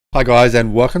Hi guys,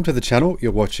 and welcome to the channel.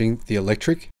 You're watching The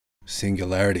Electric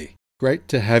Singularity. Great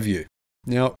to have you.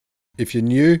 Now, if you're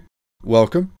new,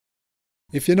 welcome.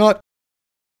 If you're not,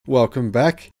 welcome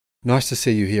back. Nice to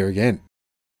see you here again.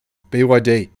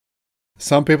 BYD.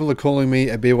 Some people are calling me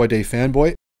a BYD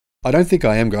fanboy. I don't think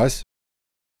I am, guys.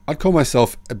 I'd call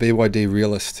myself a BYD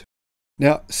realist.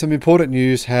 Now, some important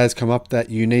news has come up that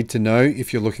you need to know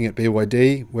if you're looking at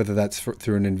BYD, whether that's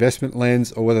through an investment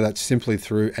lens or whether that's simply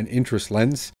through an interest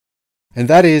lens. And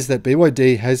that is that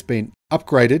BYD has been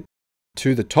upgraded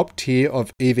to the top tier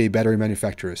of EV battery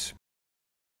manufacturers.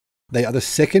 They are the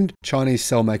second Chinese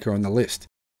cell maker on the list.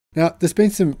 Now, there's been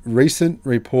some recent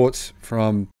reports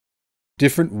from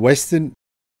different Western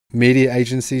media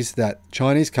agencies that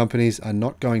Chinese companies are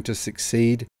not going to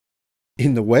succeed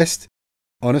in the West,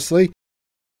 honestly.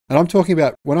 And I'm talking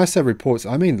about, when I say reports,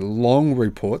 I mean long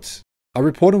reports. I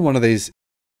reported one of these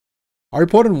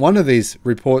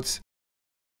reports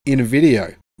in a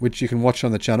video, which you can watch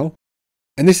on the channel.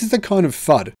 And this is the kind of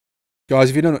FUD.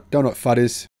 Guys, if you don't know what FUD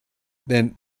is,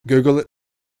 then Google it.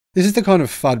 This is the kind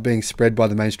of FUD being spread by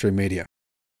the mainstream media.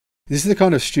 This is the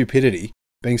kind of stupidity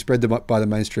being spread by the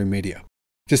mainstream media.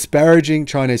 Disparaging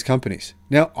Chinese companies.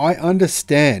 Now, I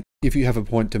understand if you have a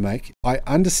point to make. I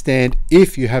understand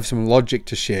if you have some logic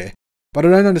to share. But I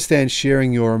don't understand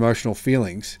sharing your emotional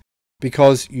feelings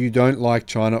because you don't like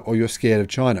China or you're scared of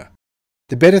China.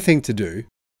 The better thing to do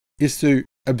is to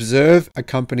observe a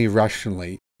company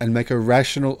rationally and make a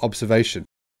rational observation.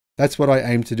 That's what I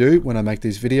aim to do when I make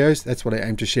these videos. That's what I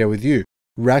aim to share with you.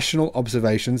 Rational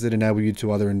observations that enable you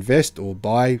to either invest or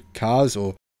buy cars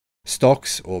or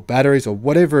stocks or batteries or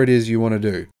whatever it is you want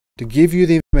to do, to give you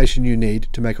the information you need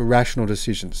to make rational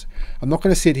decisions. I'm not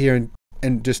going to sit here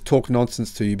and just talk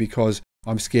nonsense to you because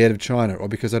I'm scared of China or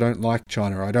because I don't like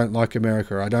China or I don't like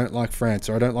America or I don't like France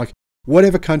or I don't like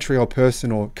whatever country or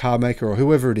person or car maker or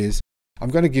whoever it is. I'm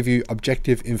going to give you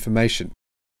objective information.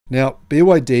 Now,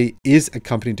 BYD is a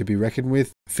company to be reckoned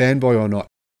with, fanboy or not.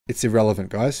 It's irrelevant,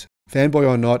 guys. Fanboy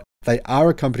or not, they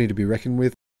are a company to be reckoned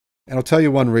with. And I'll tell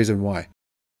you one reason why.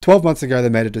 12 months ago, they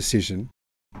made a decision,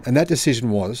 and that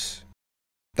decision was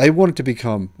they wanted to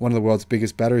become one of the world's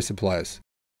biggest battery suppliers.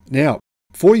 Now,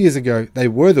 4 years ago, they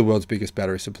were the world's biggest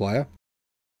battery supplier.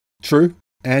 True.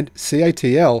 And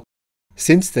CATL,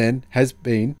 since then, has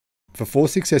been, for 4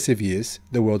 successive years,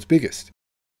 the world's biggest.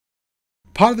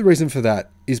 Part of the reason for that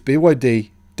is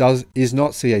BYD is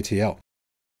not CATL.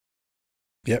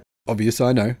 Yep, obvious,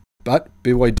 I know. But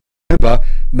BYD, remember,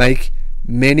 make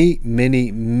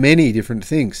many different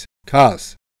things.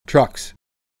 Cars, trucks,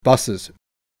 buses,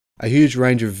 a huge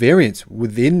range of variants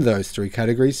within those three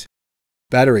categories.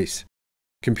 Batteries,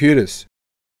 computers,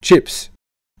 chips.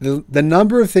 The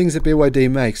number of things that BYD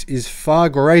makes is far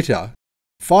greater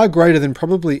than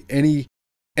probably any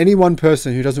one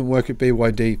person who doesn't work at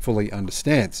BYD fully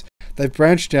understands. They've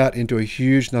branched out into a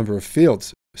huge number of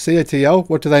fields. CATL,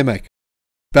 what do they make?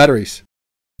 Batteries.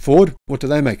 Ford, what do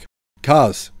they make?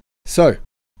 Cars. So,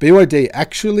 BYD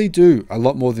actually do a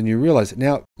lot more than you realize.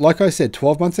 Now, like I said,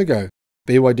 12 months ago,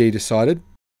 BYD decided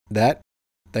that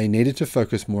they needed to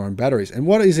focus more on batteries. And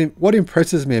what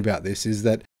impresses me about this is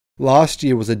that last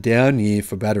year was a down year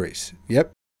for batteries.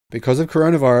 Yep, because of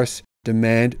coronavirus,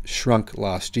 demand shrunk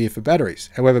last year for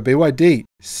batteries. However, BYD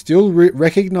still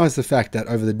recognized the fact that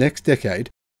over the next decade,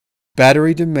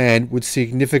 battery demand would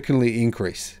significantly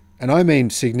increase. And I mean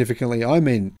significantly, I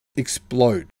mean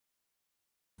explode.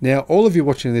 Now, all of you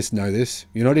watching this know this.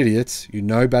 You're not idiots. You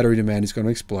know battery demand is going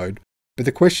to explode. But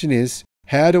the question is,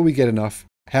 how do we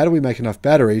make enough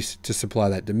batteries to supply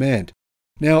that demand?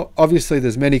 Now, obviously,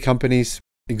 there's many companies,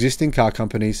 existing car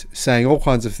companies, saying all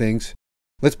kinds of things.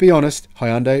 Let's be honest,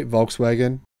 Hyundai,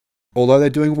 Volkswagen, although they're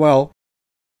doing well,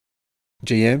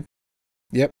 GM,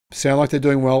 yep, sound like they're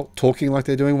doing well, talking like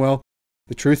they're doing well.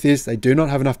 The truth is they do not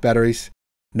have enough batteries,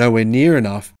 nowhere near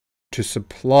enough to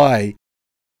supply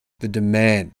the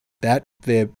demand that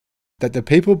the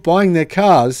people buying their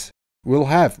cars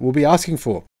will be asking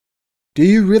for. Do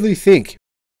you really think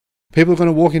people are going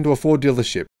to walk into a Ford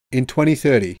dealership in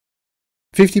 2030,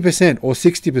 50% or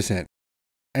 60%,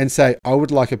 and say, I would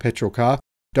like a petrol car?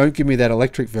 Don't give me that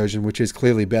electric version, which is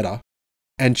clearly better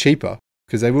and cheaper,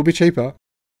 because they will be cheaper.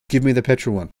 Give me the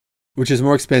petrol one, which is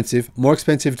more expensive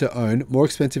to own, more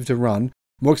expensive to run,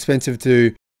 more expensive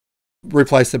to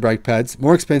replace the brake pads,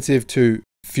 more expensive to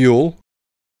fuel.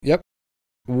 Yep.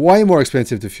 Way more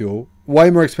expensive to fuel, way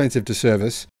more expensive to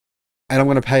service, and I'm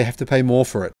going to have to pay more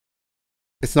for it.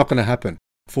 It's not going to happen.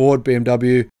 Ford,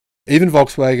 BMW, even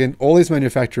Volkswagen, all these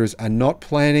manufacturers are not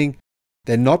planning.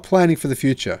 They're not planning for the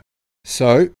future.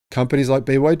 So companies like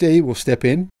BYD will step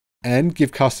in and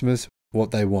give customers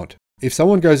what they want. If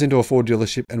someone goes into a Ford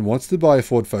dealership and wants to buy a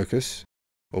Ford Focus,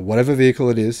 or whatever vehicle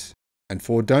it is, and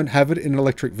Ford don't have it in an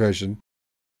electric version,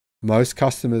 most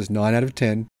customers, 9 out of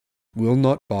 10, will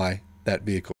not buy that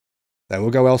vehicle. They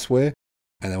will go elsewhere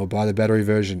and they will buy the battery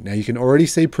version. Now you can already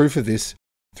see proof of this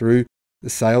through the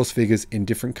sales figures in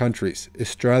different countries.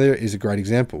 Australia is a great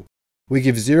example. We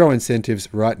give zero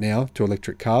incentives right now to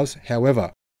electric cars.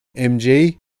 However,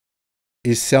 MG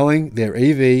is selling their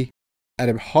EV at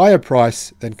a higher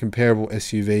price than comparable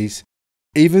SUVs.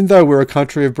 Even though we're a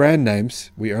country of brand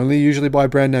names, we only usually buy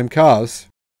brand name cars.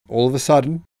 All of a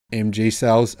sudden, MG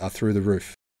sales are through the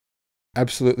roof.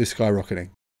 Absolutely skyrocketing.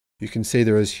 You can see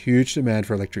there is huge demand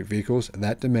for electric vehicles, and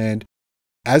that demand,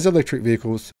 as electric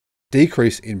vehicles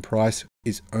decrease in price,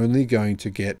 is only going to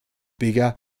get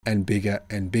bigger and bigger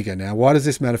and bigger. Now, why does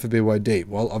this matter for BYD?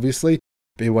 Well, obviously,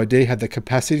 BYD had the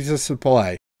capacity to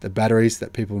supply the batteries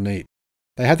that people need.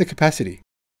 They have the capacity.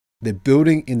 They're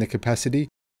building in the capacity.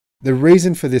 The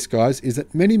reason for this, guys, is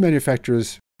that many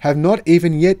manufacturers have not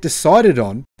even yet decided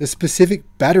on the specific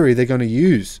battery they're going to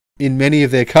use in many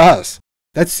of their cars.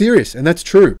 That's serious, and that's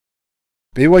true.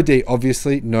 BYD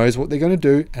obviously knows what they're going to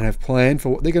do and have planned for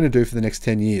what they're going to do for the next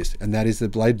 10 years, and that is the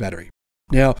Blade battery.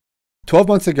 Now, 12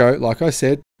 months ago, like I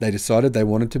said, they decided they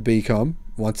wanted to become,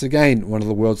 once again, one of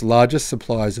the world's largest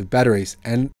suppliers of batteries,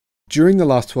 and during the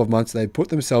last 12 months, they put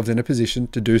themselves in a position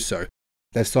to do so.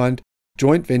 They've signed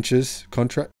joint ventures, a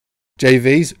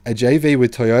JV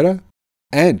with Toyota,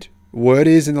 and word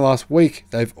is in the last week,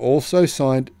 they've also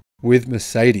signed with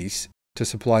Mercedes to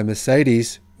supply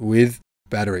Mercedes with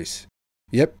batteries.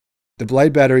 Yep, the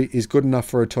Blade battery is good enough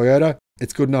for a Toyota,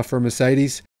 it's good enough for a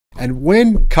Mercedes, and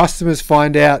when customers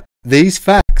find out these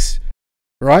facts,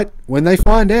 right, when they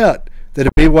find out that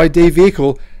a BYD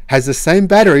vehicle has the same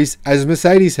batteries as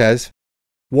Mercedes has,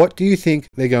 what do you think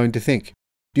they're going to think?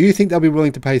 Do you think they'll be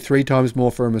willing to pay 3 times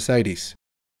more for a Mercedes?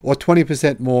 Or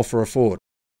 20% more for a Ford?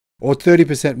 Or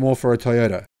 30% more for a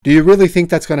Toyota? Do you really think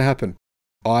that's going to happen?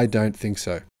 I don't think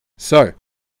so. So,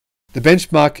 the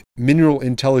benchmark Mineral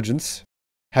Intelligence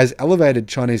has elevated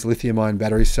Chinese lithium-ion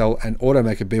battery cell and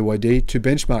automaker BYD to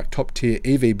benchmark top-tier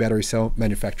EV battery cell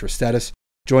manufacturer status,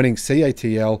 joining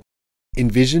CATL,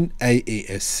 Envision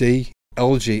AESC,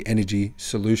 LG Energy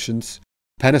Solutions,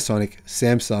 Panasonic,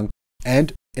 Samsung,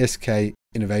 and SK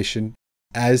Innovation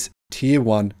as Tier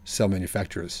 1 cell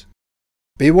manufacturers.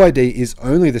 BYD is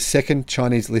only the second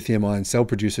Chinese lithium-ion cell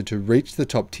producer to reach the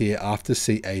top tier after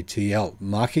CATL,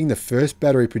 marking the first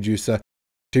battery producer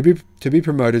to be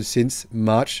promoted since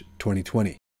March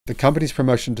 2020. The company's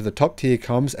promotion to the top tier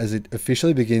comes as it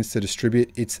officially begins to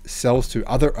distribute its cells to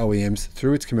other OEMs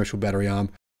through its commercial battery arm,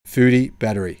 Fudi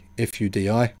Battery,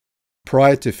 FUDI.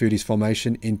 Prior to Fudi's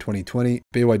formation in 2020,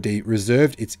 BYD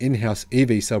reserved its in-house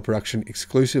EV cell production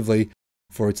exclusively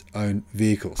for its own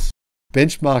vehicles.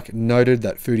 Benchmark noted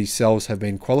that Fudi cells have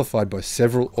been qualified by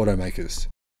several automakers.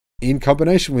 In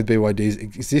combination with BYD's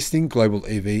existing global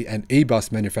EV and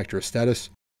e-bus manufacturer status,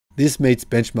 this meets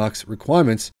Benchmark's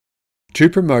requirements to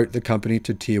promote the company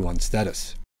to Tier 1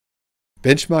 status.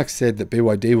 Benchmark said that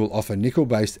BYD will offer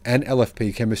nickel-based and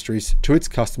LFP chemistries to its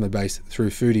customer base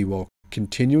through Fudi while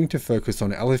continuing to focus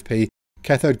on LFP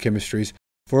cathode chemistries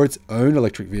for its own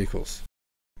electric vehicles.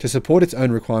 To support its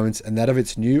own requirements and that of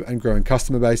its new and growing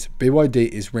customer base, BYD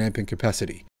is ramping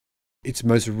capacity. Its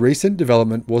most recent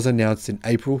development was announced in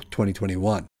April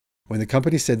 2021, when the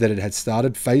company said that it had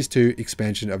started Phase 2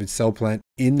 expansion of its cell plant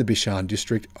in the Bishan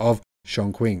district of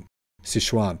Chongqing,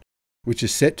 Sichuan, which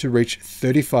is set to reach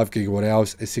 35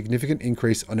 gigawatt-hours, a significant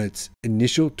increase on its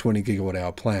initial 20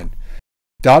 gigawatt-hour plan.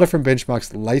 Data from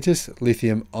Benchmark's latest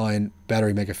lithium-ion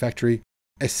battery megafactory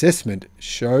assessment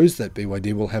shows that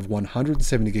BYD will have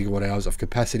 170 gigawatt-hours of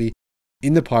capacity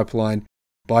in the pipeline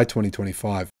by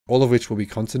 2025, all of which will be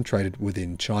concentrated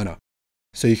within China.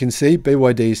 So you can see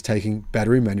BYD is taking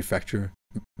battery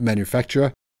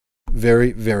manufacture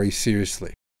very, very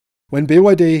seriously. When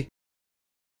BYD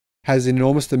has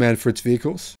enormous demand for its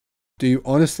vehicles, do you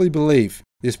honestly believe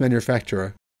this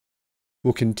manufacturer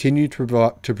will continue to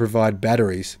provide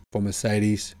batteries for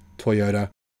Mercedes, Toyota,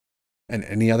 and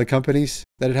any other companies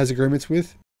that it has agreements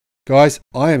with? Guys,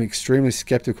 I am extremely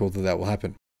skeptical that that will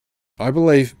happen. I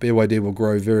believe BYD will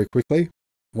grow very quickly.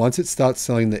 Once it starts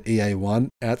selling the EA1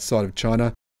 outside of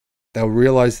China, they'll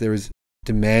realize there is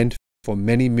demand for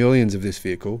many millions of this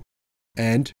vehicle,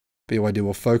 and BYD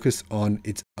will focus on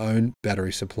its own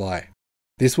battery supply.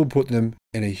 This will put them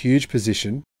in a huge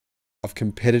position of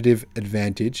competitive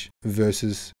advantage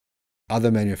versus other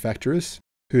manufacturers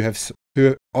who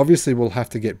obviously will have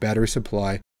to get battery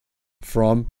supply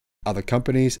from other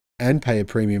companies and pay a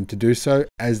premium to do so,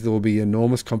 as there will be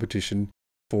enormous competition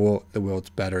for the world's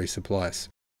battery suppliers.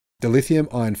 The lithium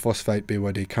iron phosphate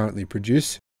BYD currently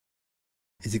produce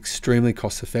is extremely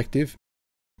cost effective,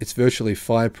 it's virtually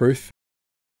fireproof,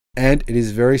 and it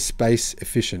is very space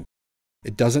efficient.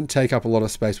 It doesn't take up a lot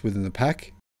of space within the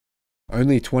pack.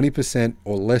 Only 20%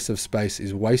 or less of space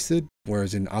is wasted,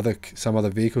 whereas in some other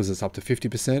vehicles it's up to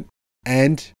 50%.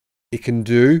 And it can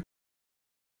do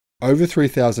over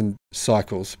 3,000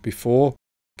 cycles before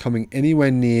coming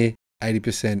anywhere near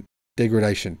 80%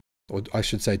 degradation, or I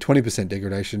should say 20%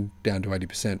 degradation down to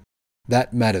 80%.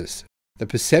 That matters. The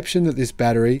perception that this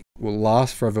battery will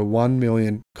last for over 1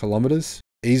 million kilometers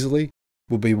easily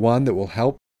will be one that will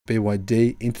help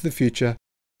BYD into the future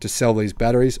to sell these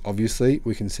batteries. Obviously,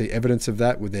 we can see evidence of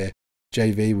that with their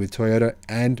JV with Toyota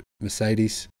and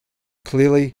Mercedes.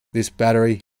 Clearly, this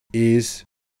battery is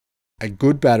a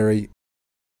good battery,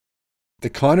 the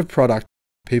kind of product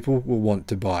people will want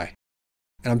to buy.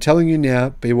 And I'm telling you now,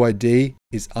 BYD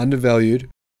is undervalued,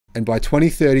 and by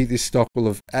 2030, this stock will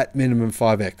have at minimum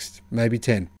 5x, maybe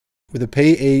 10, with a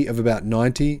PE of about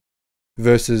 90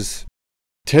 versus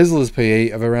Tesla's PE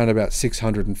of around about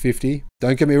 650.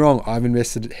 Don't get me wrong, I've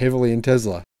invested heavily in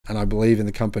Tesla, and I believe in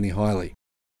the company highly.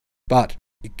 But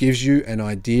it gives you an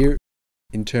idea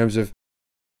in terms of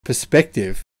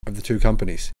perspective of the two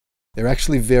companies. They're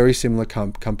actually very similar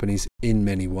companies in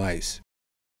many ways.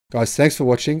 Guys, thanks for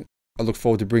watching. I look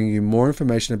forward to bringing you more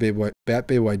information about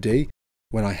BYD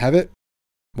when I have it.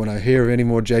 When I hear of any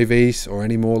more JVs or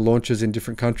any more launches in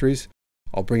different countries,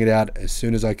 I'll bring it out as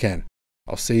soon as I can.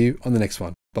 I'll see you on the next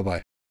one. Bye-bye.